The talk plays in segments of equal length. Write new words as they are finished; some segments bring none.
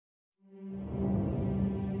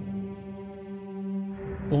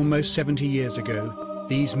Almost 70 years ago,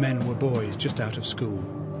 these men were boys just out of school.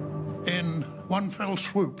 In one fell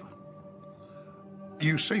swoop,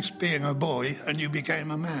 you ceased being a boy and you became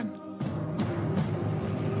a man.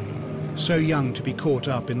 So young to be caught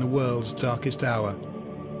up in the world's darkest hour,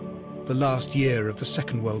 the last year of the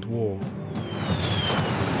Second World War.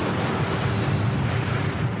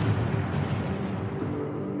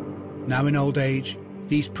 Now in old age,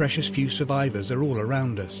 these precious few survivors are all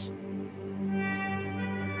around us,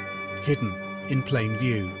 hidden in plain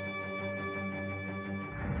view.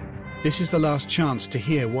 This is the last chance to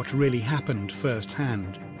hear what really happened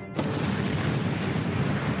firsthand.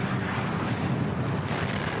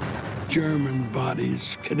 German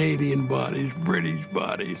bodies, Canadian bodies, British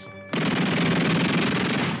bodies.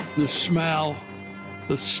 The smell,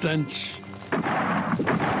 the stench.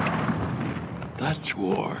 That's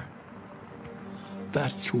war.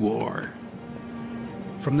 That's war.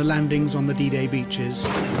 From the landings on the D-Day beaches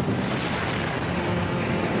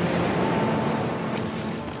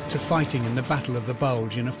to fighting in the Battle of the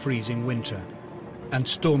Bulge in a freezing winter, and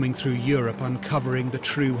storming through Europe uncovering the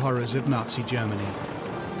true horrors of Nazi Germany.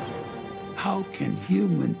 How can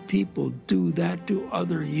human people do that to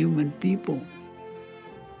other human people?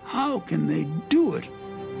 How can they do it?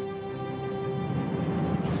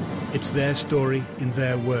 It's their story in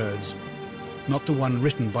their words, not the one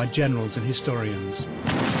written by generals and historians.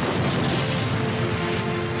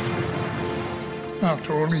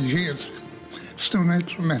 After all these years, still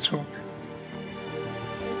needs metal.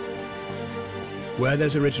 Where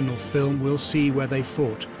there's original film, we'll see where they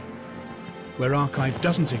fought. Where archive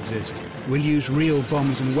doesn't exist, we'll use real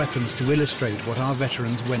bombs and weapons to illustrate what our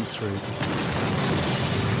veterans went through.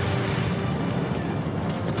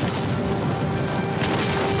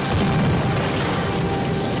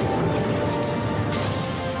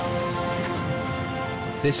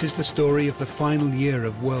 This is the story of the final year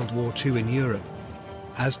of World War II in Europe,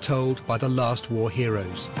 as told by the last war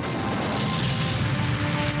heroes.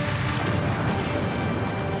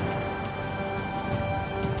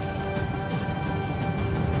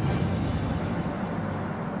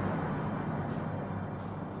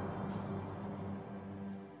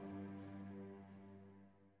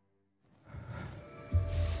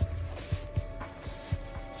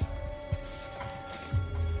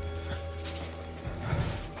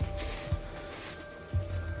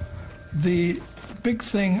 The big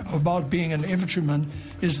thing about being an infantryman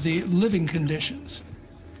is the living conditions.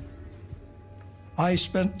 I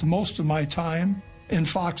spent most of my time in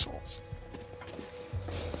foxholes.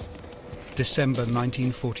 December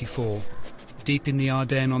 1944, deep in the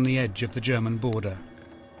Ardennes on the edge of the German border.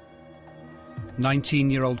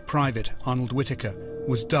 19-year-old Private Arnold Whittaker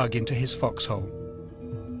was dug into his foxhole.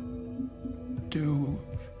 To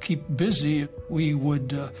keep busy, we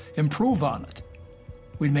would improve on it.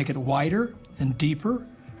 We'd make it wider and deeper,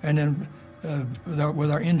 and then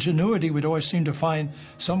with our ingenuity, we'd always seem to find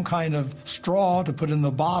some kind of straw to put in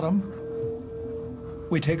the bottom.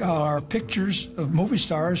 We'd take our pictures of movie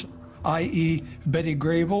stars, i.e. Betty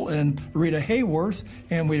Grable and Rita Hayworth,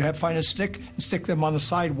 and we'd find a stick and stick them on the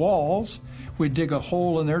side walls. We'd dig a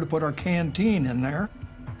hole in there to put our canteen in there.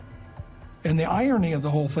 And the irony of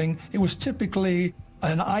the whole thing, it was typically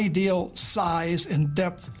an ideal size and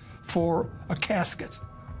depth for a casket.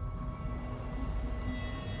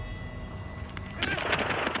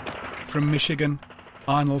 From Michigan,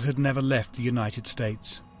 Arnold had never left the United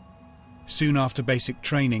States. Soon after basic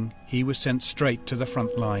training, he was sent straight to the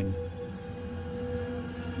front line.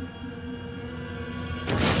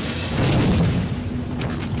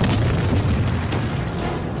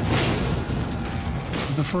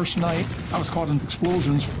 The first night, I was caught in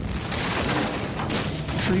explosions,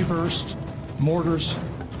 tree bursts, mortars,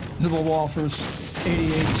 Nibelwalfers,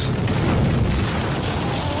 88s.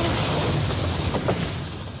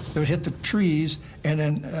 They would hit the trees and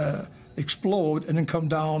then explode and then come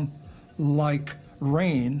down like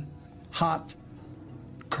rain, hot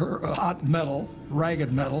metal,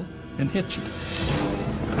 ragged metal, and hit you.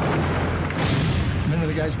 Many of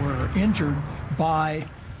the guys were injured by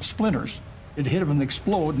splinters. It hit them and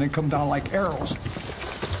explode and then come down like arrows.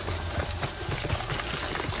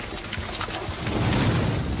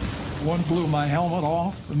 One blew my helmet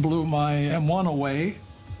off and blew my M1 away.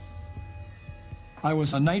 I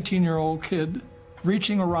was a 19-year-old kid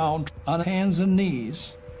reaching around on hands and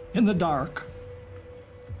knees in the dark,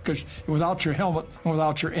 because without your helmet and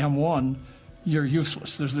without your M1, you're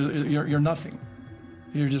useless. You're nothing.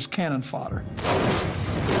 You're just cannon fodder.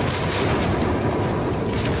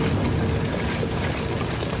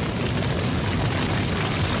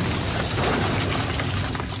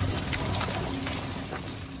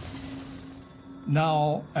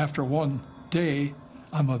 Now, after one day,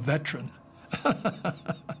 I'm a veteran.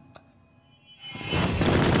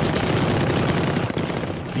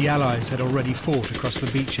 The Allies had already fought across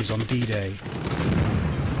the beaches on D-Day,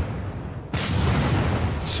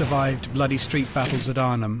 survived bloody street battles at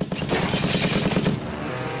Arnhem,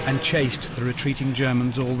 and chased the retreating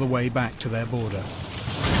Germans all the way back to their border.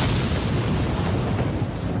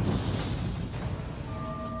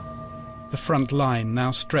 The front line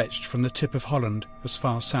now stretched from the tip of Holland as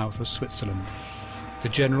far south as Switzerland. The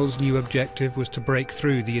general's new objective was to break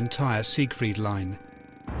through the entire Siegfried Line,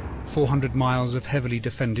 400 miles of heavily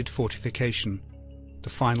defended fortification, the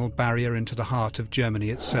final barrier into the heart of Germany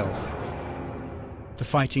itself. The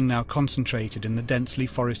fighting now concentrated in the densely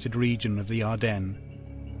forested region of the Ardennes.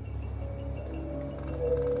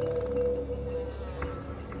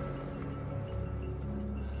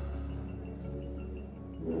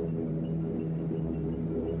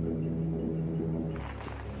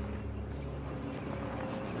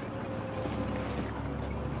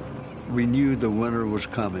 We knew the winter was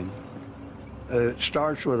coming. It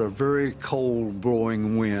starts with a very cold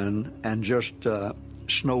blowing wind and just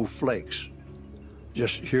snow flakes,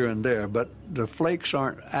 just here and there. But the flakes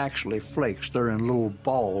aren't actually flakes. They're in little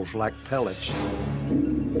balls like pellets.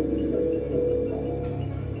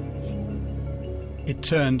 It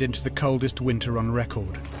turned into the coldest winter on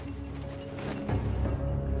record.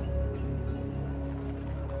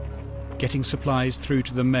 Getting supplies through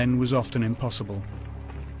to the men was often impossible.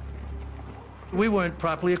 We weren't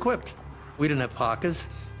properly equipped. We didn't have parkas.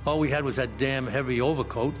 All we had was that damn heavy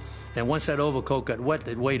overcoat. And once that overcoat got wet,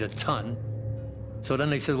 it weighed a ton. So then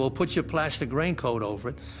they said, well, put your plastic raincoat over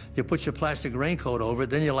it. You put your plastic raincoat over it,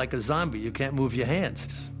 then you're like a zombie. You can't move your hands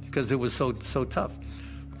because it was so tough.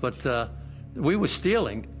 But we were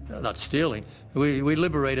stealing, not stealing, we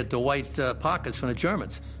liberated the white parkas from the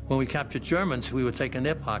Germans. When we captured Germans, we were taking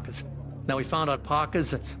their parkas. Now, we found out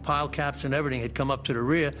parkas, pile caps, and everything had come up to the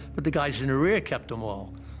rear, but the guys in the rear kept them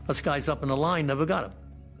all. Us guys up in the line never got them.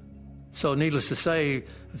 So needless to say,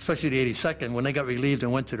 especially the 82nd, when they got relieved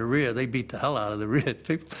and went to the rear, they beat the hell out of the rear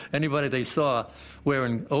people. Anybody they saw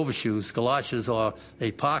wearing overshoes, galoshes, or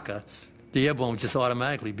a parka, the airborne just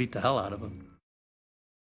automatically beat the hell out of them.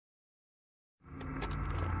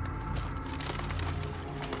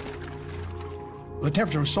 The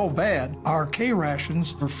temperature was so bad, our K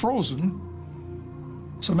rations were frozen.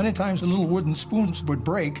 So many times the little wooden spoons would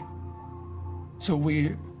break. So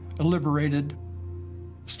we liberated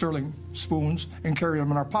sterling spoons and carried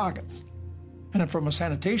them in our pockets. And then from a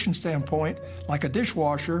sanitation standpoint, like a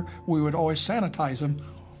dishwasher, we would always sanitize them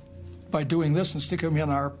by doing this and stick them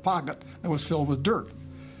in our pocket that was filled with dirt.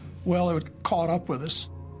 Well, it caught up with us.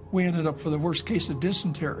 We ended up with the worst case of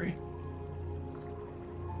dysentery.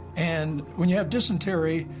 And when you have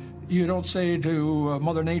dysentery, you don't say to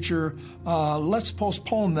Mother Nature, let's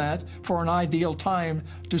postpone that for an ideal time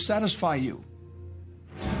to satisfy you.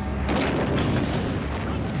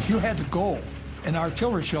 If you had to go and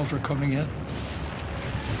artillery shells were coming in,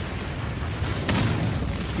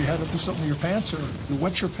 you had to put something in your pants or you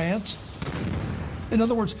wet your pants. In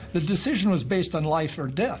other words, the decision was based on life or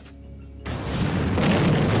death.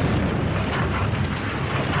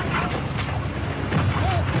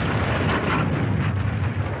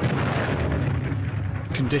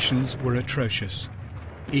 Conditions were atrocious.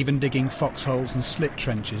 Even digging foxholes and slit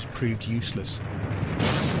trenches proved useless.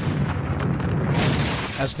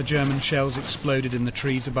 As the German shells exploded in the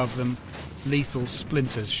trees above them, lethal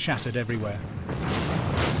splinters shattered everywhere.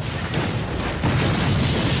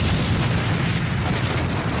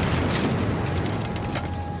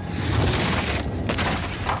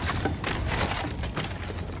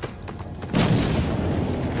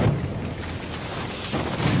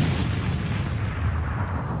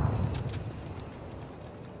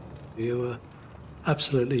 You were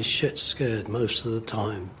absolutely shit scared most of the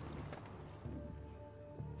time.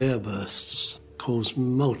 Airbursts caused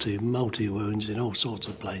multi wounds in all sorts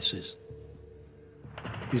of places.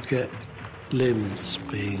 You'd get limbs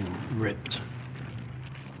being ripped,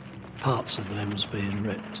 parts of limbs being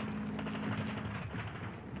ripped.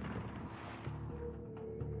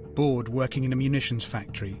 Bored working in a munitions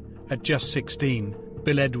factory, at just 16,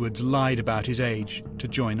 Bill Edwards lied about his age to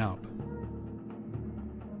join up.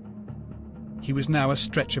 He was now a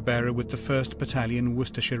stretcher bearer with the 1st Battalion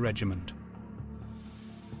Worcestershire Regiment.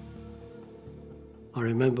 I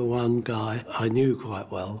remember one guy I knew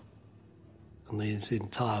quite well, and his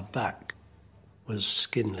entire back was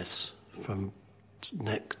skinless from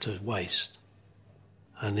neck to waist,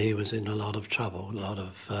 and he was in a lot of trouble, a lot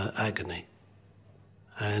of agony.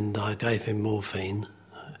 And I gave him morphine.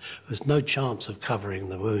 There was no chance of covering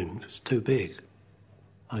the wound, it was too big.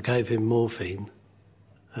 I gave him morphine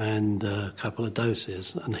and a couple of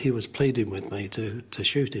doses, and he was pleading with me to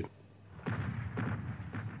shoot him.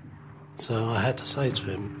 So I had to say to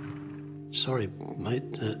him, sorry,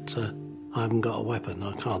 mate, that I haven't got a weapon.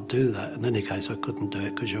 I can't do that. In any case, I couldn't do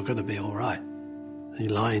it because you're going to be all right. And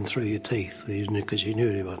you're lying through your teeth because you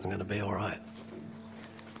knew he wasn't going to be all right.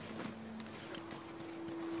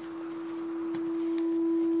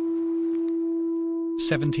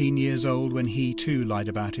 "17 years old when he too lied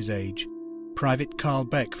about his age, Private Carl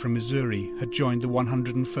Beck from Missouri had joined the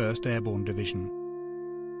 101st Airborne Division.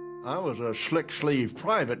 I was a slick-sleeved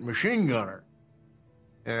private machine gunner.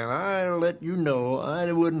 And I let you know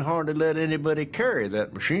I wouldn't hardly let anybody carry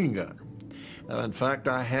that machine gun. In fact,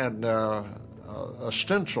 I had a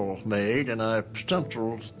stencil made, and I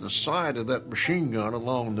stenciled the side of that machine gun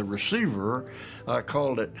along the receiver. I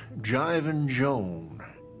called it Jivin' Joan.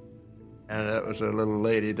 And that was a little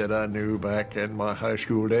lady that I knew back in my high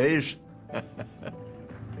school days.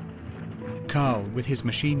 Carl, with his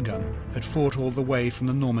machine gun, had fought all the way from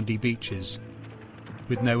the Normandy beaches.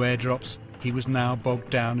 With no airdrops, he was now bogged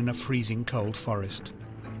down in a freezing cold forest.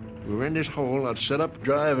 We were in this hole. I'd set up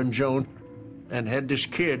Jivin' Joan and had this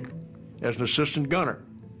kid as an assistant gunner.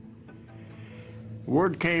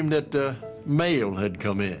 Word came that the mail had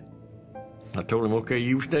come in. I told him, okay,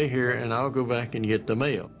 you stay here and I'll go back and get the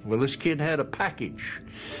mail. Well, this kid had a package,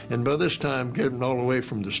 and by this time, getting all the way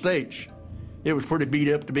from the States, it was pretty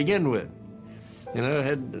beat up to begin with. And I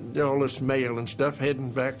had all this mail and stuff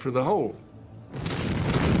heading back for the hole.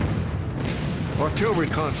 Artillery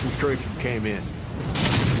concentration came in.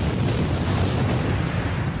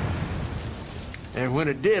 And when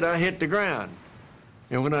it did, I hit the ground.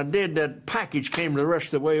 And when I did, that package came the rest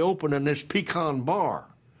of the way open in this pecan bar.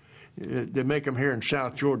 They make them here in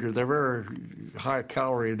South Georgia. They're very high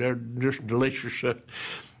calorie. They're just delicious.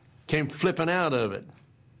 Came flipping out of it.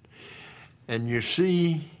 And you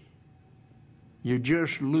see, you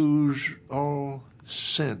just lose all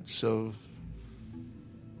sense of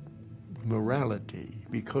morality,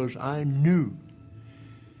 because I knew,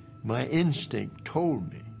 my instinct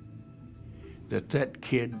told me that that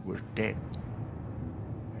kid was dead.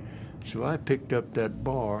 So I picked up that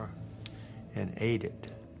bar and ate it.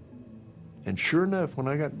 And sure enough, when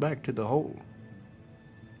I got back to the hole,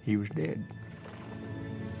 he was dead.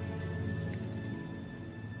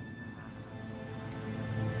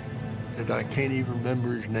 And I can't even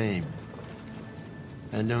remember his name.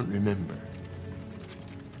 I don't remember.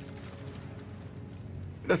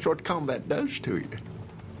 That's what combat does to you.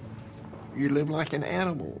 You live like an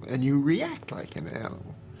animal, and you react like an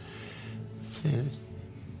animal. Yeah.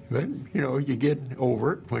 But, you know, you get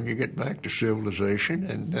over it when you get back to civilization.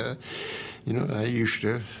 And, you know, I used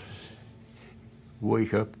to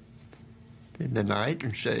wake up in the night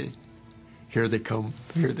and say, here they come,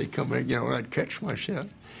 here they come. You know, I'd catch myself.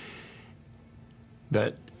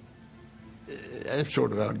 But I've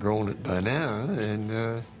sort of outgrown it by now,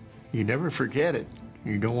 and you never forget it.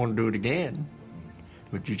 You don't want to do it again,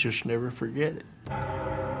 but you just never forget it.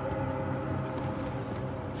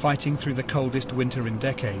 Fighting through the coldest winter in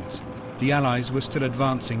decades, the Allies were still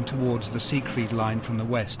advancing towards the Siegfried Line from the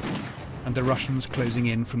west, and the Russians closing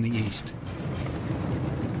in from the east.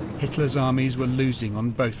 Hitler's armies were losing on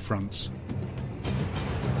both fronts.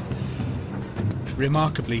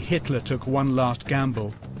 Remarkably, Hitler took one last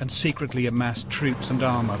gamble and secretly amassed troops and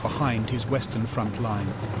armour behind his western front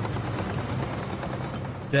line.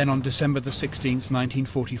 Then on December the 16th,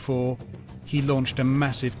 1944, he launched a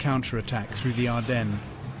massive counterattack through the Ardennes,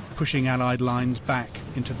 pushing Allied lines back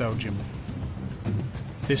into Belgium.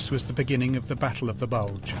 This was the beginning of the Battle of the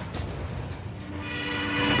Bulge.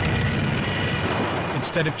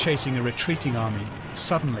 Instead of chasing a retreating army,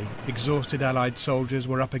 suddenly exhausted Allied soldiers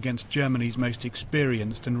were up against Germany's most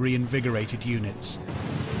experienced and reinvigorated units.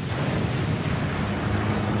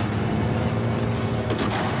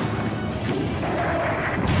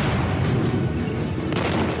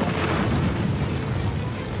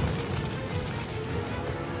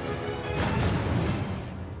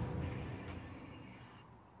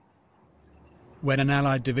 When an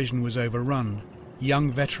Allied division was overrun,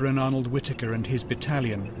 young veteran Arnold Whittaker and his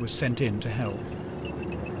battalion was sent in to help.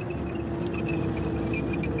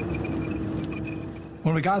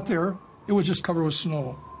 When we got there, it was just covered with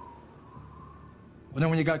snow. And then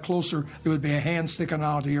when you got closer, there would be a hand sticking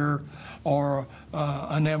out here or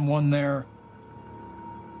an M1 there.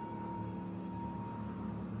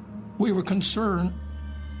 We were concerned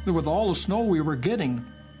that with all the snow we were getting,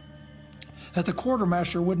 that the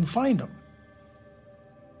quartermaster wouldn't find them.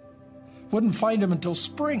 Wouldn't find them until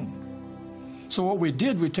spring. So what we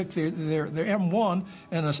did, we took their M1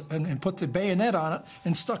 and put the bayonet on it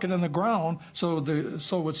and stuck it in the ground so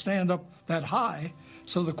it would stand up that high,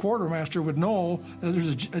 so the quartermaster would know that there's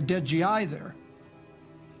a dead GI there.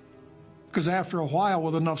 Because after a while,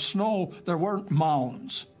 with enough snow, there weren't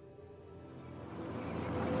mounds.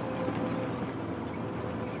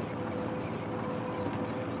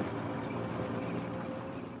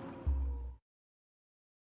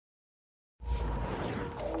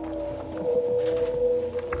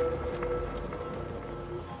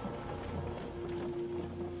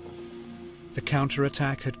 The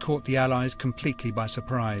counterattack had caught the Allies completely by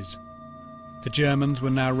surprise. The Germans were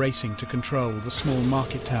now racing to control the small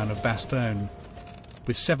market town of Bastogne.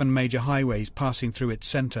 With 7 major highways passing through its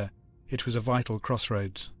centre, it was a vital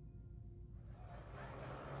crossroads.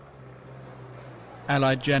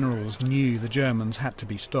 Allied generals knew the Germans had to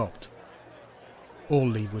be stopped. All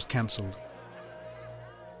leave was cancelled.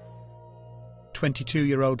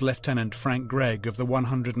 22-year-old Lieutenant Frank Gregg of the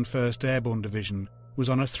 101st Airborne Division was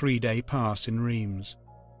on a 3-day pass in Reims.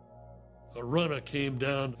 A runner came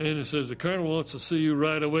down and he says, "The colonel wants to see you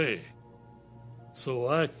right away." So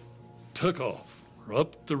I took off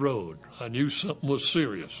up the road. I knew something was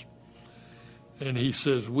serious. And he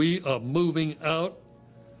says, "We are moving out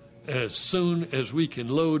as soon as we can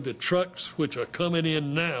load the trucks, which are coming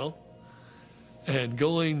in now, and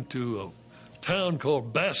going to a town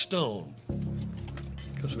called Bastogne,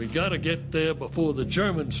 because we got to get there before the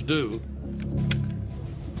Germans do."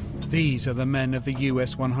 These are the men of the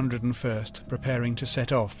US 101st preparing to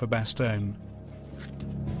set off for Bastogne.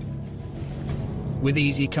 With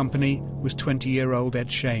Easy Company was 20-year-old Ed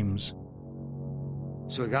Shames.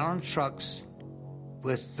 So we got on trucks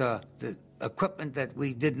with the equipment that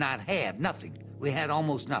we did not have, nothing. We had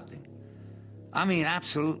almost nothing. I mean,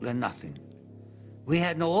 absolutely nothing. We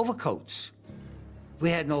had no overcoats. We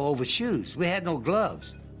had no overshoes. We had no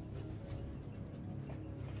gloves.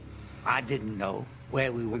 I didn't know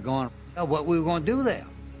where we were going, or what we were going to do there.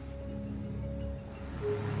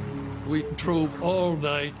 We drove all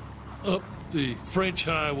night up the French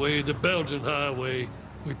highway, the Belgian highway.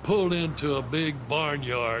 We pulled into a big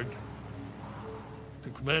barnyard.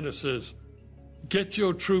 The commander says, "Get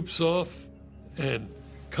your troops off, and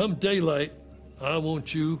come daylight, I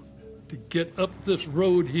want you to get up this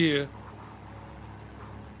road here.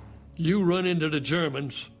 You run into the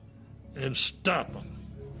Germans and stop them."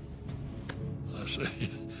 I said,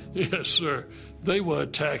 "Yes, sir." They were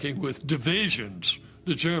attacking with divisions,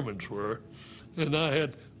 the Germans were, and I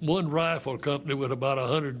had one rifle company with about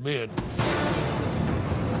 100 men.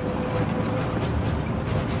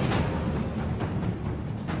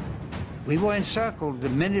 We were encircled the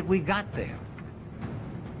minute we got there.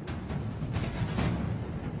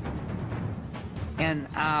 And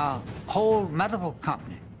our whole medical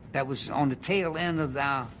company that was on the tail end of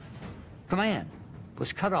our command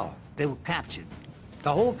was cut off. They were captured.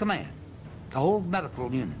 The whole command, the whole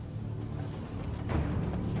medical unit.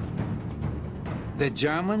 The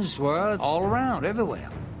Germans were all around, everywhere.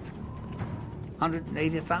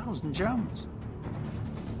 180,000 Germans.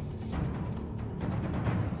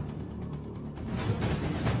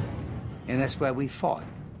 And that's where we fought.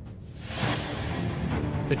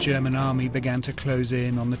 The German army began to close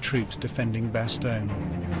in on the troops defending Bastogne.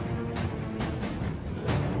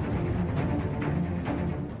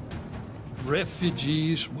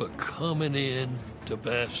 Refugees were coming in to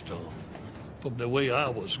Bastogne from the way I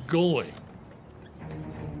was going.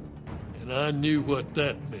 And I knew what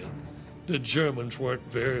that meant. The Germans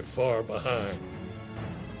weren't very far behind.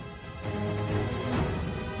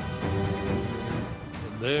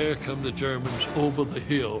 And there come the Germans over the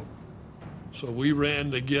hill. So we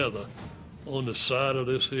ran together on the side of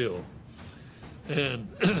this hill. And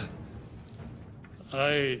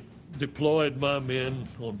I deployed my men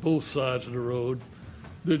on both sides of the road.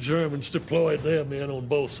 The Germans deployed their men on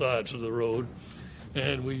both sides of the road.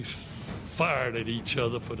 And we fired at each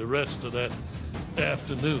other for the rest of that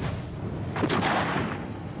afternoon.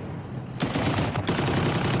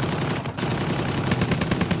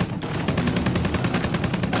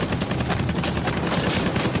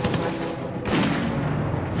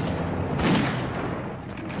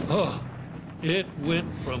 Oh, it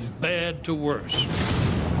went from bad to worse.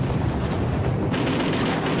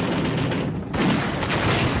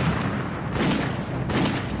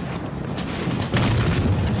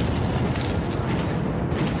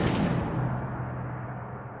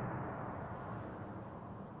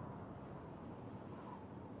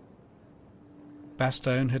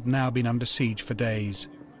 Bastogne had now been under siege for days.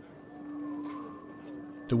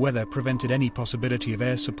 The weather prevented any possibility of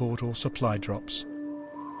air support or supply drops.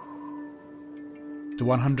 The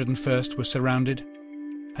 101st was surrounded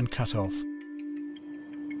and cut off.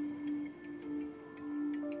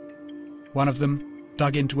 One of them,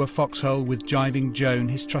 dug into a foxhole with Jiving Joan,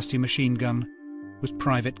 his trusty machine gun, was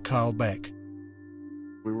Private Carl Beck.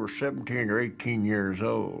 We were 17 or 18 years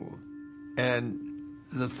old, and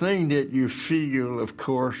the thing that you feel, of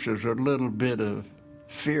course, is a little bit of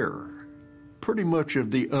fear, pretty much of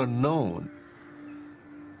the unknown.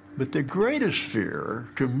 But the greatest fear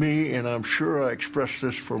to me, and I'm sure I expressed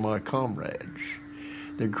this for my comrades,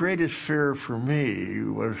 the greatest fear for me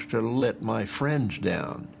was to let my friends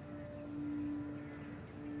down.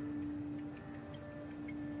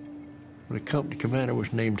 The company commander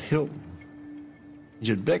was named Hilton. He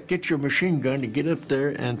said, Beck, get your machine gun to get up there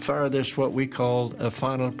and fire this, what we called a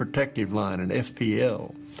final protective line, an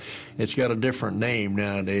FPL. It's got a different name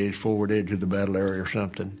nowadays, forward edge of the battle area or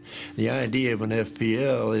something. The idea of an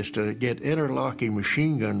FPL is to get interlocking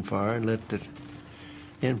machine gun fire and let the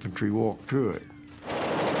infantry walk through it.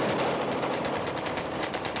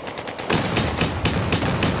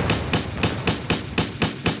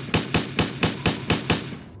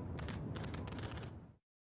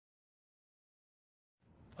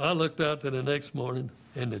 I looked out there the next morning,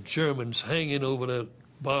 and the Germans hanging over that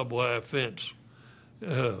barbed wire fence,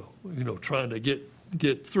 trying to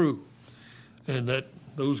get through. And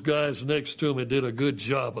those guys next to me did a good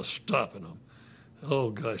job of stopping them. Oh,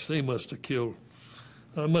 gosh, they must have killed,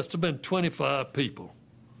 must have been 25 people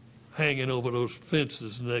hanging over those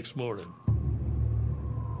fences the next morning.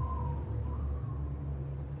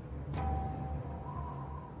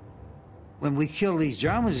 When we killed these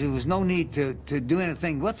Germans, there was no need to do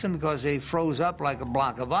anything with them because they froze up like a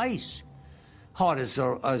block of ice, hard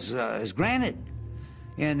as granite.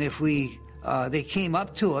 And if they came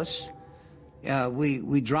up to us,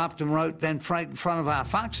 we dropped them right in front of our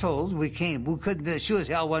foxholes. We couldn't, sure as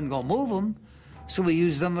hell wasn't gonna move them, so we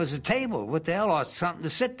used them as a table. What the hell, or something to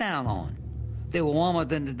sit down on. They were warmer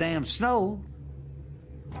than the damn snow.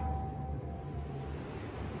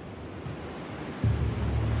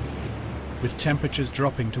 With temperatures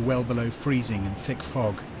dropping to well below freezing and thick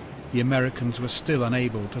fog, the Americans were still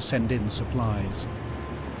unable to send in supplies.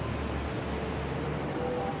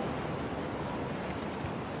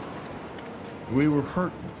 We were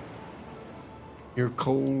hurting. You're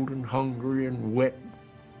cold and hungry and wet,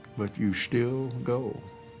 but you still go.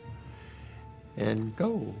 And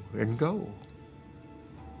go, and go.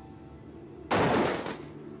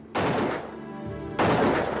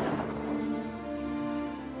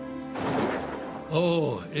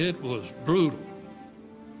 Oh, it was brutal.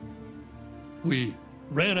 We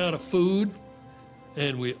ran out of food,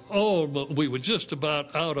 and we were just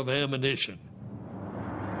about out of ammunition.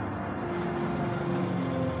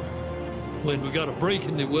 When we got a break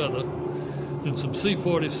in the weather, and some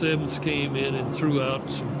C-47s came in and threw out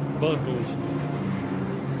some bundles.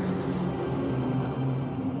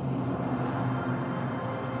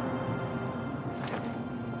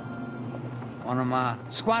 One of my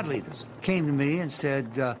squad leaders came to me and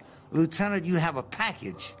said, Lieutenant, you have a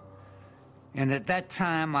package. And at that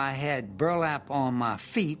time, I had burlap on my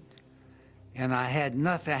feet, and I had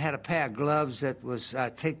nothing. I had a pair of gloves that was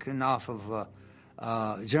taken off of a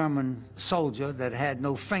German soldier that had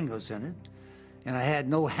no fingers in it, and I had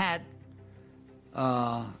no hat.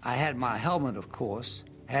 I had my helmet, of course.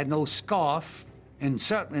 I had no scarf, and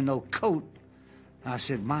certainly no coat. I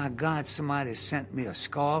said, my God, somebody sent me a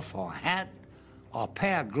scarf or a hat or a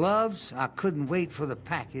pair of gloves. I couldn't wait for the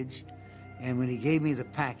package. And when he gave me the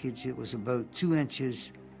package, it was about 2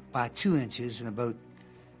 inches by 2 inches and about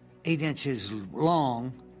 8 inches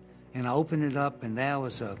long. And I opened it up, and there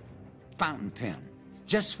was a fountain pen,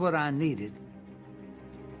 just what I needed.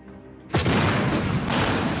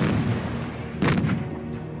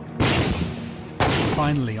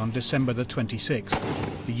 Finally, on December the 26th,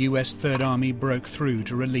 the US Third Army broke through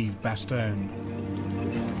to relieve Bastogne.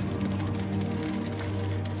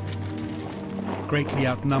 Greatly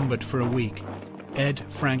outnumbered for a week, Ed,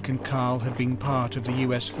 Frank and Carl had been part of the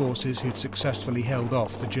US forces who'd successfully held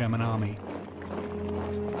off the German army.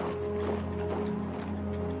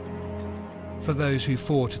 For those who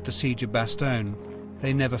fought at the siege of Bastogne,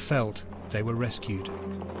 they never felt they were rescued.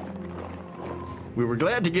 We were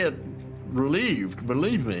glad to get relieved,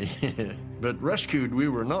 believe me, but rescued we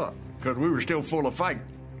were not, because we were still full of fight.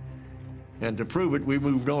 And to prove it, we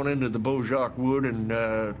moved on into the Bulge wood and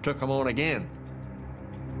took them on again.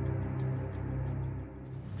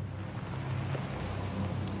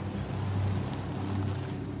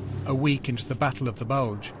 A week into the Battle of the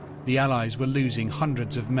Bulge, the Allies were losing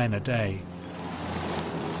hundreds of men a day.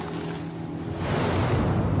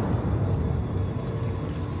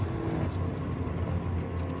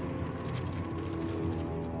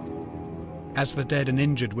 As the dead and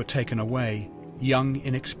injured were taken away, young,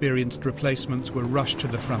 inexperienced replacements were rushed to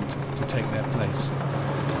the front to take their place.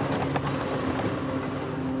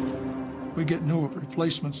 We get new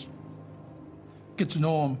replacements, get to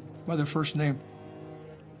know them by their first name.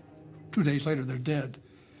 2 days later, they're dead.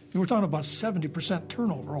 And we're talking about 70%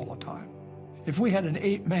 turnover all the time. If we had an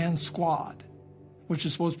 8-man squad, which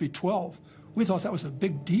is supposed to be 12, we thought that was a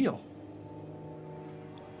big deal.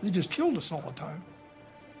 They just killed us all the time.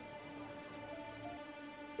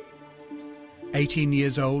 18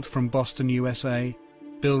 years old from Boston, USA,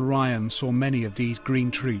 Bill Ryan saw many of these green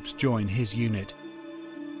troops join his unit.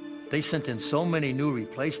 They sent in so many new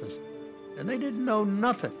replacements, and they didn't know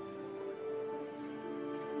nothing.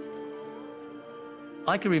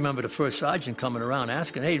 I can remember the first sergeant coming around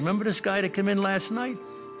asking, hey, remember this guy that came in last night?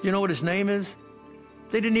 You know what his name is?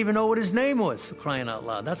 They didn't even know what his name was, for crying out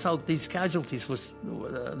loud. That's how these casualties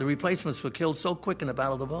the replacements were killed so quick in the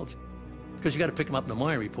Battle of the Bulge. Because you got to pick them up in the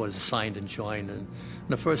morning report as assigned and joined, and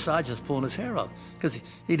the first sergeant's pulling his hair out because he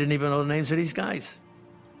didn't even know the names of these guys.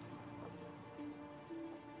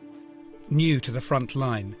 New to the front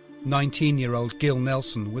line, 19-year-old Gil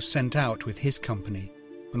Nelson was sent out with his company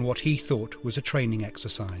on what he thought was a training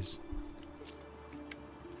exercise.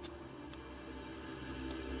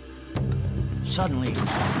 Suddenly,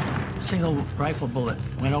 a single rifle bullet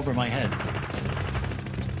went over my head.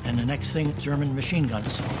 And the next thing, German machine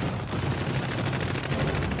guns.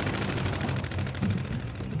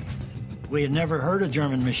 We had never heard a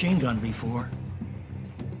German machine gun before.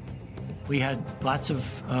 We had lots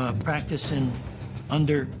of practice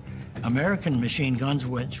under American machine guns,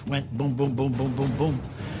 which went boom, boom, boom, boom, boom, boom.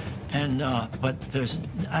 And, but there's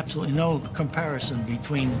absolutely no comparison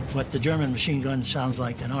between what the German machine gun sounds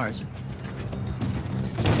like and ours.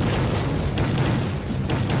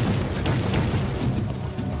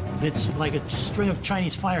 It's like a string of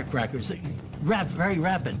Chinese firecrackers that very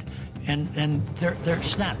rapid, and they're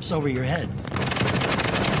snaps over your head.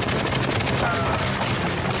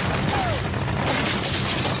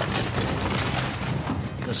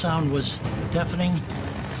 The sound was deafening.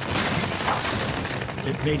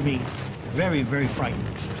 It made me very, very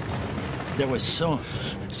frightened. There was so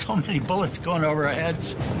many bullets going over our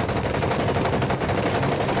heads.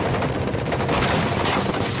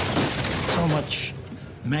 So much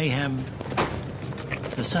mayhem,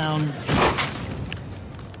 the sound,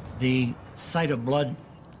 the sight of blood,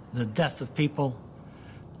 the death of people,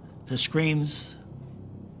 the screams.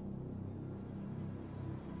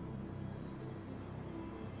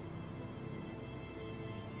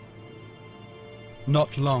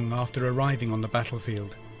 Not long after arriving on the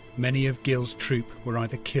battlefield, many of Gil's troop were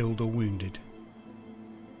either killed or wounded.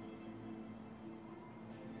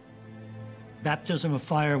 Baptism of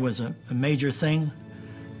fire was a major thing,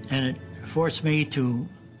 and it forced me to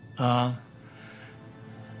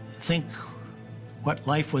think what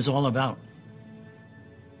life was all about.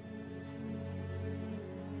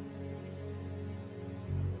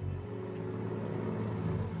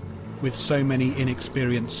 With so many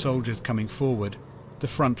inexperienced soldiers coming forward, the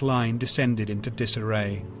front line descended into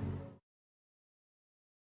disarray.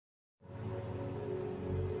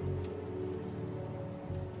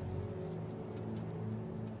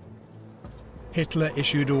 Hitler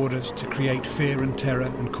issued orders to create fear and terror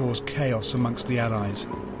and cause chaos amongst the Allies.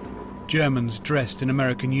 Germans dressed in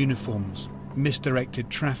American uniforms, misdirected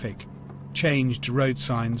traffic, changed road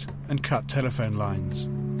signs and cut telephone lines.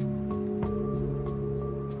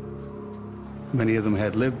 Many of them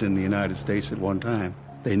had lived in the United States at one time.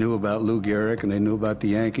 They knew about Lou Gehrig and they knew about the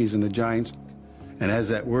Yankees and the Giants. And as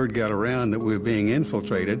that word got around that we were being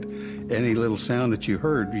infiltrated, any little sound that you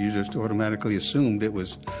heard, you just automatically assumed it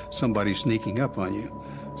was somebody sneaking up on you.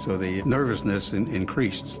 So the nervousness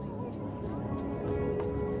increased.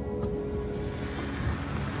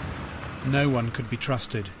 No one could be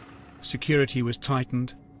trusted. Security was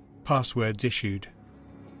tightened, passwords issued.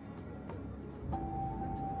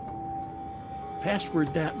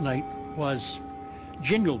 Password that night was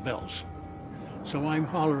jingle bells. So I'm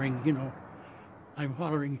hollering,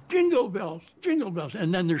 jingle bells, jingle bells.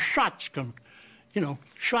 And then there's shots come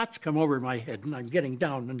over my head, and I'm getting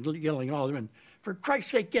down and yelling all of them, for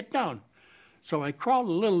Christ's sake, get down. So I crawled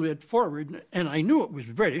a little bit forward, and I knew it was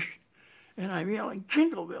British, and I'm yelling,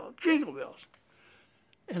 jingle bells, jingle bells.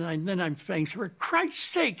 And then I'm saying, for Christ's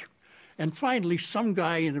sake. And finally, some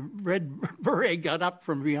guy in a red beret got up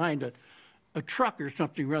from behind a truck or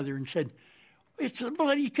something rather and said, it's the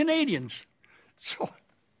bloody Canadians. So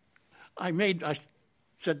I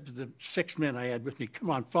said to the 6 men I had with me, come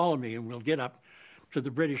on, follow me, and we'll get up to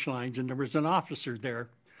the British lines. And there was an officer there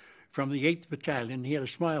from the 8th Battalion. He had a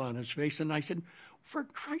smile on his face, and I said, for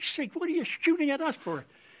Christ's sake, what are you shooting at us for?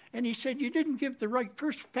 And he said, you didn't give the right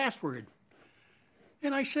password.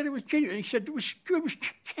 And I said, it was changed. And he said, it was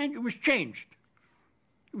changed.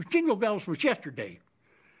 It was Jingle Bells was yesterday.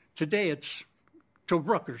 Today it's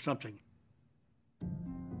Tobruk or something.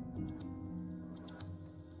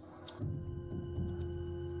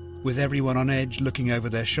 With everyone on edge looking over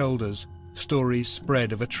their shoulders, stories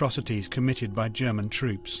spread of atrocities committed by German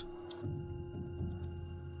troops.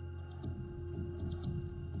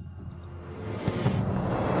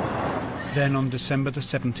 Then on December the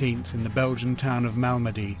 17th in the Belgian town of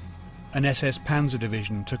Malmedy, an SS Panzer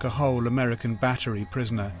division took a whole American battery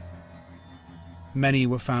prisoner. Many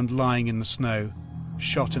were found lying in the snow,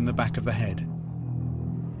 shot in the back of the head.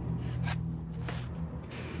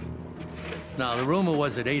 Now, the rumor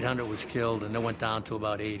was that 800 was killed, and they went down to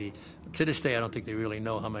about 80. To this day, I don't think they really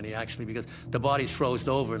know how many actually, because the bodies froze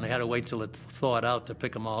over, and they had to wait till it thawed out to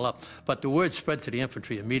pick them all up. But the word spread to the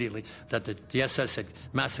infantry immediately that the SS had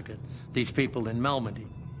massacred these people in Malmedy.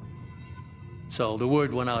 So the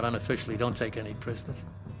word went out unofficially, don't take any prisoners.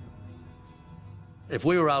 If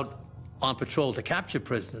we were out on patrol to capture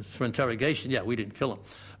prisoners for interrogation, yeah, we didn't kill them.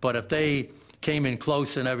 But if they came in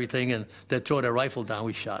close and everything and they'd throw their rifle down,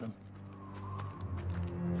 we shot them.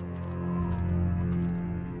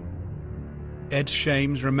 Ed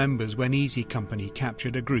Shames remembers when Easy Company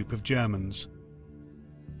captured a group of Germans.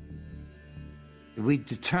 We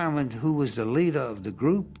determined who was the leader of the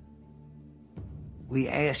group. We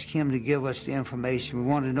asked him to give us the information. We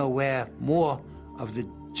wanted to know where more of the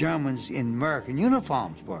Germans in American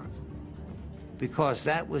uniforms were, because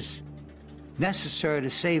that was necessary to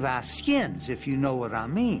save our skins, if you know what I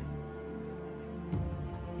mean.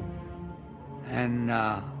 And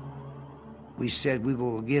we said we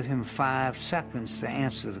will give him 5 seconds to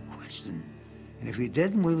answer the question. And if he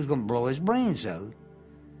didn't, we was going to blow his brains out.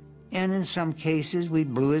 And in some cases, we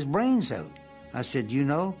blew his brains out. I said, you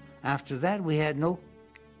know, after that, we had no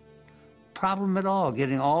problem at all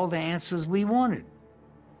getting all the answers we wanted.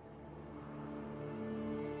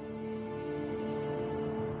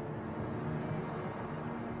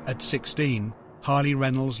 At 16, Harley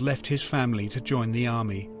Reynolds left his family to join the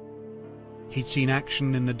army. He'd seen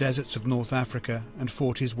action in the deserts of North Africa and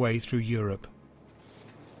fought his way through Europe.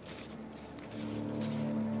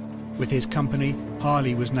 With his company,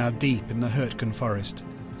 Harley was now deep in the Hurtgen forest.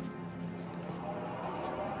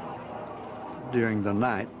 During the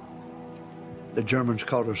night, the Germans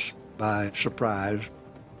caught us by surprise,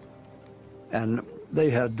 and they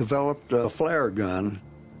had developed a flare gun,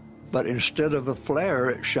 but instead of a flare,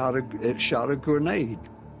 it shot a grenade.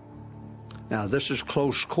 Now, this is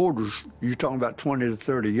close quarters. You're talking about 20 to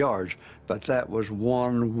 30 yards, but that was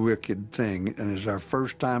one wicked thing, and it's our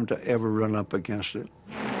first time to ever run up against it.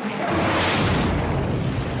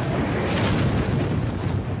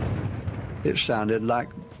 It sounded like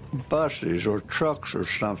buses or trucks or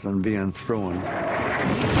something being thrown.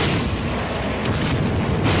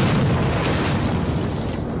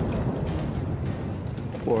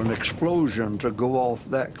 For an explosion to go off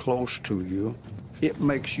that close to you, it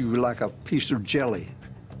makes you like a piece of jelly.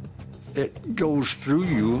 It goes through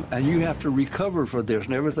you, and you have to recover for this,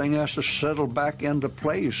 and everything has to settle back into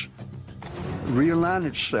place, realign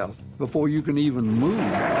itself before you can even move.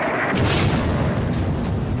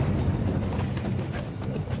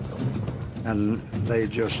 And they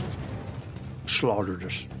just slaughtered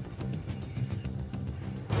us.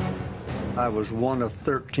 I was one of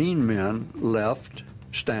 13 men left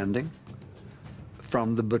standing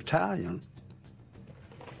from the battalion.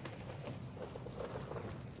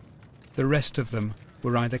 The rest of them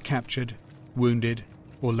were either captured, wounded,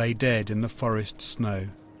 or lay dead in the forest snow.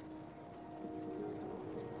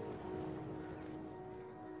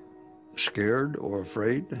 Scared or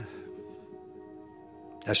afraid?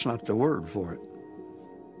 That's not the word for it.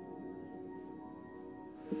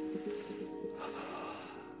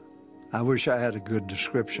 I wish I had a good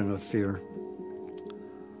description of fear.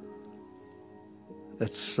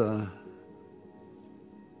 It's, I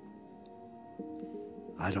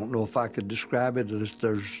don't know if I could describe it as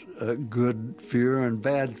there's a good fear and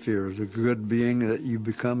bad fear. The good being that you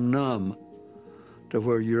become numb to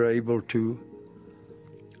where you're able to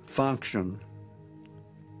function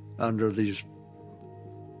under these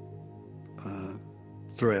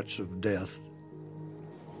threats of death.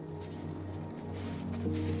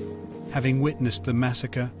 Having witnessed the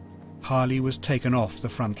massacre, Harley was taken off the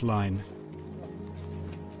front line.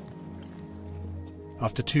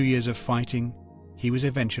 After 2 years of fighting, he was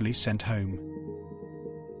eventually sent home.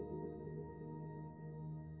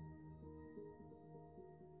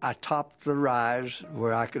 I topped the rise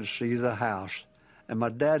where I could see the house, And my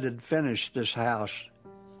dad had finished this house.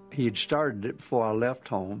 He had started it before I left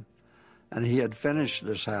home, and he had finished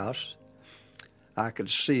this house. I could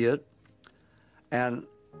see it. And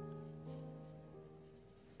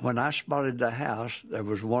when I spotted the house, there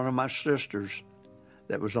was one of my sisters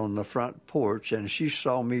that was on the front porch, and she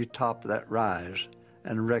saw me top that rise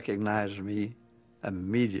and recognized me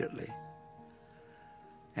immediately.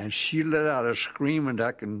 And she let out a scream, and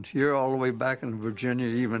I can hear all the way back in Virginia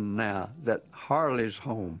even now, that Harley's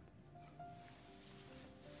home.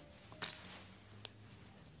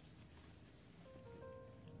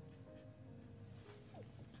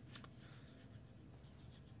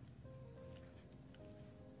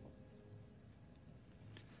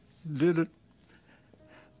 Did it.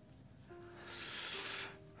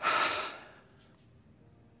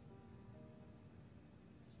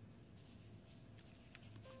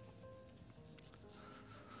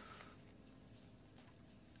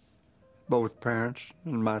 Both parents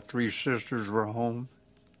and my 3 sisters were home.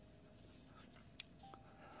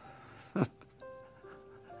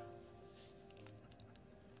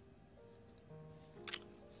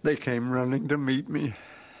 They came running to meet me.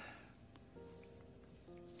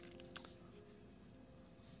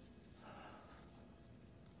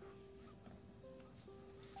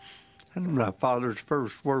 And my father's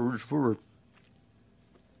first words were,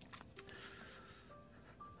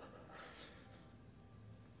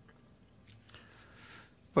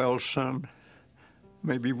 "Well, son,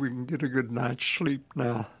 maybe we can get a good night's sleep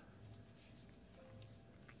now."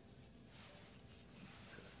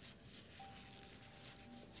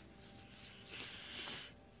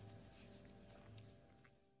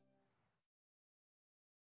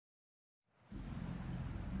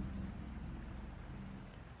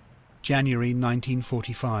 January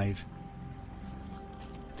 1945.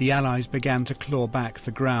 The Allies began to claw back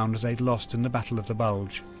the ground they'd lost in the Battle of the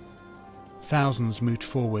Bulge. Thousands moved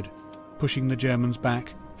forward, pushing the Germans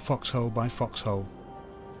back, foxhole by foxhole.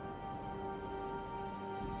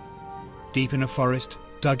 Deep in a forest,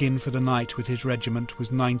 dug in for the night with his regiment, was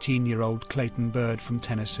 19-year-old Clayton Bird from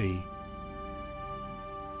Tennessee.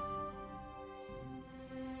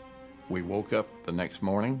 We woke up the next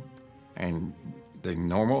morning, and the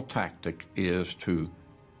normal tactic is to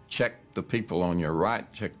check the people on your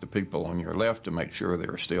right, check the people on your left to make sure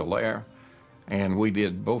they're still there. And we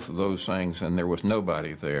did both of those things, and there was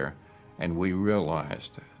nobody there. And we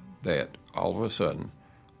realized that all of a sudden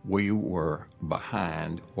we were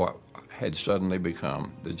behind what had suddenly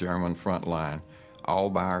become the German front line,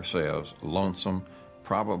 all by ourselves, lonesome,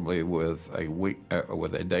 probably with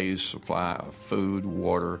a day's supply of food,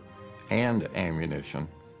 water, and ammunition.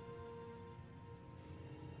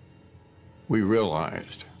 We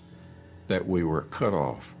realized that we were cut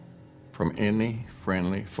off from any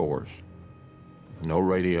friendly force. No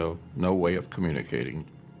radio, no way of communicating.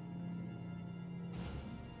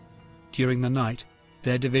 During the night,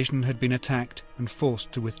 their division had been attacked and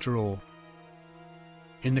forced to withdraw.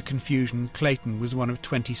 In the confusion, Clayton was one of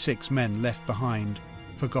 26 men left behind,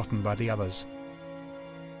 forgotten by the others.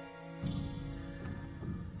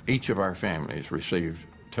 Each of our families received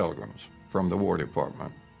telegrams from the War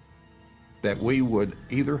Department that we would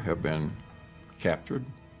either have been captured,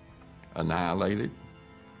 annihilated,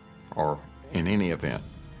 or in any event,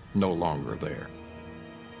 no longer there.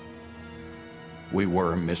 We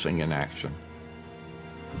were missing in action.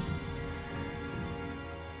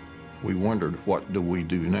 We wondered, what do we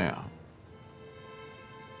do now?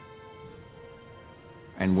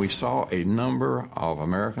 And we saw a number of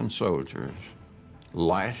American soldiers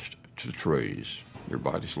lashed to trees, their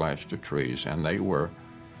bodies lashed to trees, and they were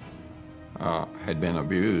had been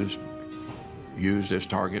abused, used as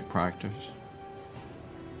target practice.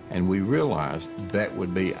 And we realized that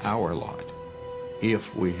would be our lot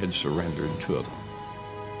if we had surrendered to them.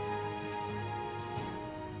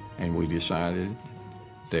 And we decided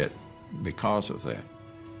that because of that,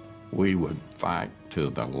 we would fight to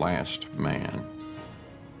the last man.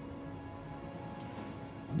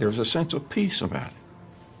 There was a sense of peace about it.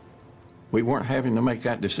 We weren't having to make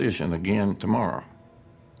that decision again tomorrow.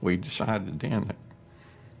 We decided then that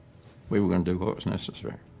we were going to do what was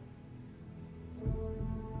necessary.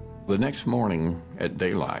 The next morning at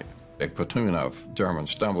daylight, a platoon of Germans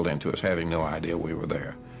stumbled into us having no idea we were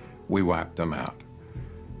there. We wiped them out.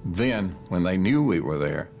 Then, when they knew we were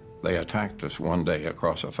there, they attacked us one day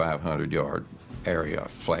across a 500-yard area of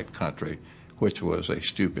flat country, which was a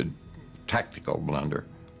stupid tactical blunder.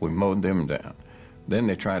 We mowed them down. Then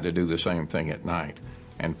they tried to do the same thing at night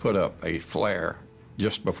and put up a flare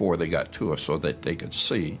just before they got to us so that they could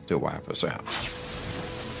see to wipe us out.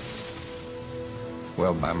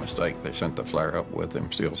 Well, by mistake, they sent the flare up with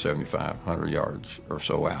them, still 7,500 yards or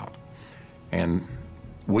so out. And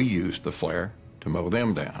we used the flare to mow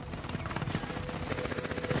them down.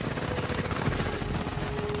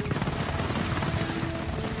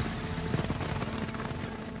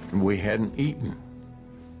 We hadn't eaten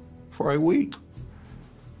for a week.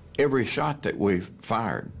 Every shot that we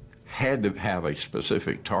fired had to have a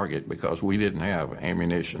specific target because we didn't have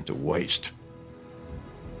ammunition to waste.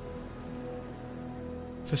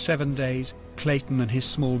 For 7 days, Clayton and his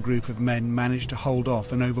small group of men managed to hold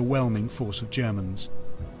off an overwhelming force of Germans.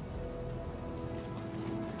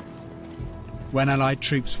 When Allied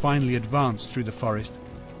troops finally advanced through the forest,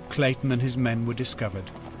 Clayton and his men were discovered.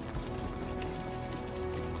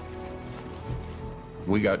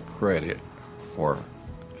 We got credit for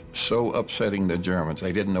so upsetting the Germans.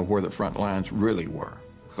 They didn't know where the front lines really were,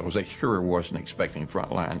 because they sure wasn't expecting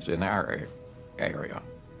front lines in our area.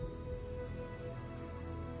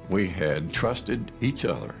 We had trusted each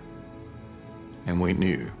other, and we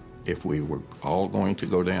knew if we were all going to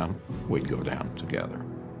go down, we'd go down together.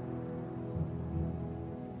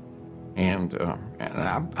 And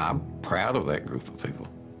I'm proud of that group of people.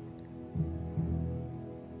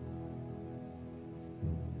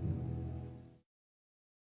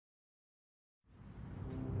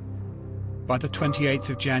 By the 28th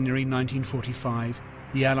of January 1945,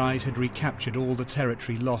 the Allies had recaptured all the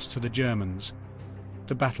territory lost to the Germans.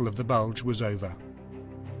 The Battle of the Bulge was over.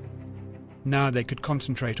 Now they could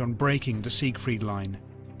concentrate on breaking the Siegfried Line,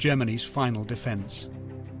 Germany's final defence.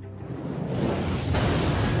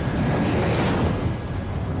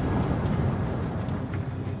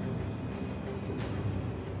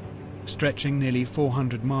 Stretching nearly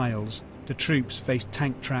 400 miles, the troops faced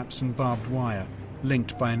tank traps and barbed wire,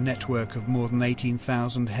 linked by a network of more than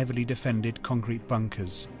 18,000 heavily defended concrete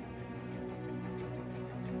bunkers.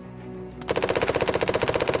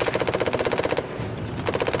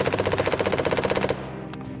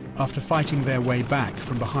 After fighting their way back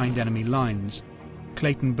from behind enemy lines,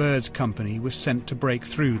 Clayton Bird's company was sent to break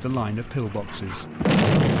through the line of pillboxes.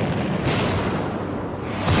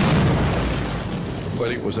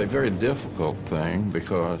 But it was a very difficult thing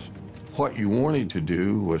because what you wanted to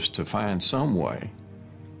do was to find some way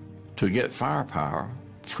to get firepower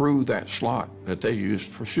through that slot that they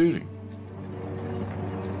used for shooting.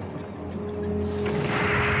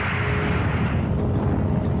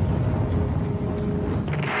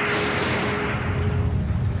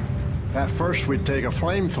 At first, we'd take a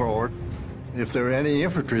flamethrower, if there were any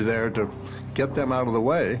infantry there, to get them out of the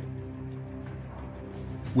way.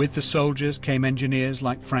 With the soldiers came engineers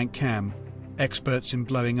like Frank Cam, experts in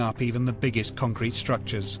blowing up even the biggest concrete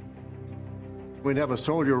structures. We'd have a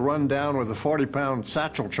soldier run down with a 40-pound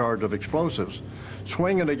satchel charge of explosives,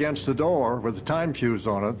 swing it against the door with a time fuse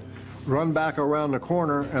on it, run back around the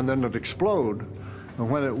corner, and then it'd explode. And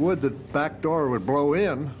when it would, the back door would blow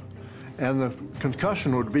in, and the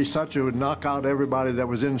concussion would be such it would knock out everybody that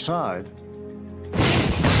was inside.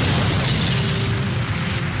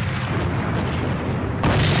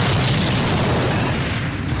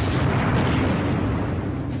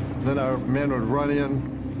 Then our men would run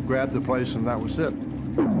in, grab the place, and that was it.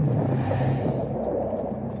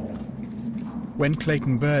 When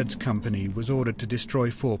Clayton Bird's company was ordered to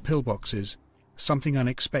destroy 4 pillboxes, something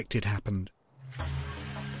unexpected happened.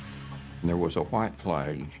 There was a white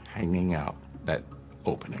flag hanging out that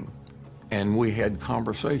opening, and we had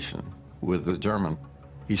conversation with the German.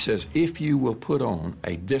 He says, if you will put on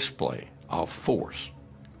a display of force,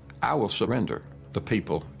 I will surrender the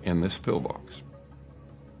people in this pillbox.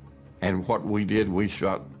 And what we did, we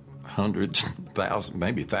shot hundreds, thousands,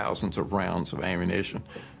 maybe thousands of rounds of ammunition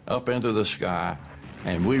up into the sky,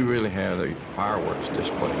 and we really had a fireworks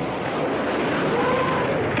display.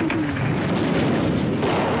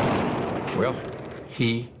 Well,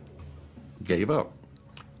 he gave up.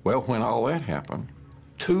 Well, when all that happened,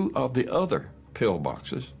 2 of the other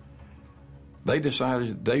pillboxes, they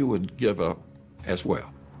decided they would give up as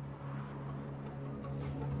well.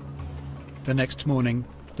 The next morning,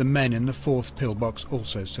 the men in the 4th pillbox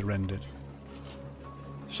also surrendered.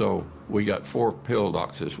 So we got 4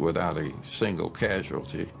 pillboxes without a single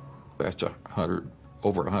casualty. That's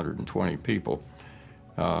over 120 people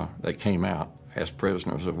that came out as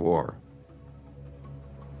prisoners of war.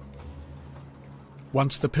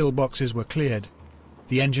 Once the pillboxes were cleared,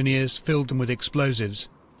 the engineers filled them with explosives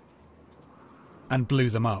and blew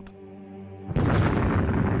them up.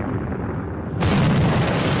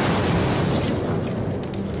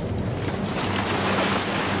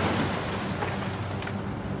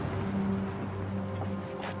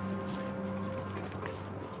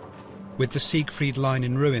 With the Siegfried Line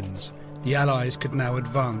in ruins, The Allies could now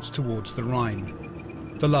advance towards the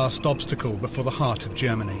Rhine, the last obstacle before the heart of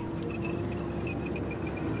Germany.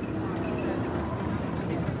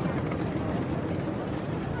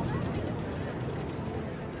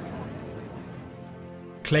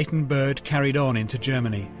 Clayton Byrd carried on into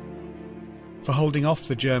Germany. For holding off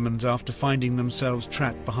the Germans after finding themselves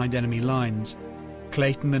trapped behind enemy lines,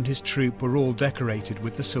 Clayton and his troop were all decorated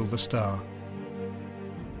with the Silver Star.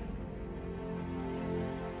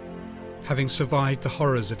 Having survived the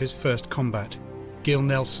horrors of his first combat, Gil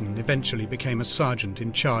Nelson eventually became a sergeant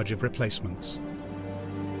in charge of replacements.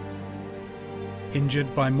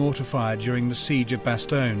 Injured by mortar fire during the siege of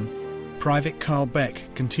Bastogne, Private Carl Beck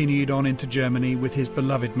continued on into Germany with his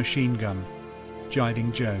beloved machine gun,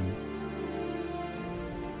 Jiving Joan.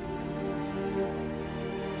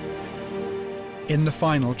 In the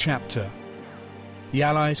final chapter, the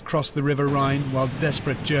Allies crossed the River Rhine while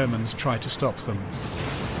desperate Germans tried to stop them.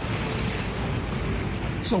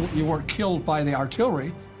 So you weren't killed by the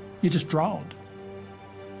artillery, you just drowned.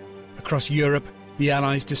 Across Europe, the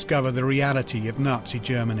Allies discover the reality of Nazi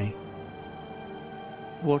Germany.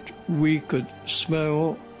 What we could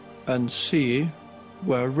smell and see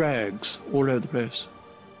were rags all over the place.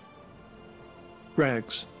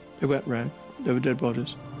 Rags. They weren't rags. They were dead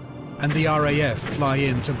bodies. And the RAF fly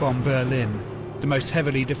in to bomb Berlin, the most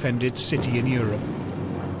heavily defended city in Europe.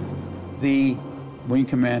 The wing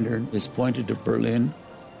commander is pointed to Berlin,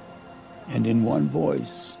 and in one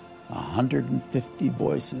voice, 150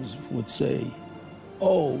 voices would say,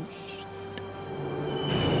 "Oh,